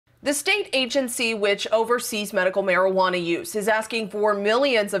The state agency which oversees medical marijuana use is asking for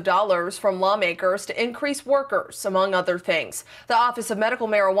millions of dollars from lawmakers to increase workers, among other things. The Office of Medical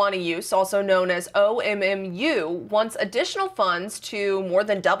Marijuana Use, also known as OMMU, wants additional funds to more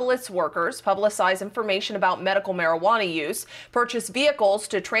than double its workers, publicize information about medical marijuana use, purchase vehicles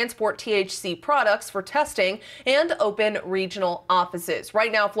to transport THC products for testing, and open regional offices.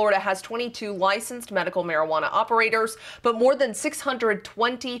 Right now, Florida has 22 licensed medical marijuana operators, but more than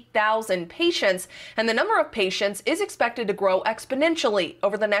 620,000 patients, and the number of patients is expected to grow exponentially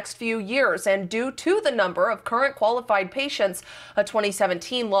over the next few years. And due to the number of current qualified patients, a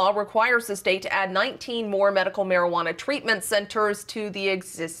 2017 law requires the state to add 19 more medical marijuana treatment centers to the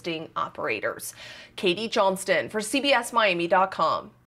existing operators. Katie Johnston for CBSMiami.com.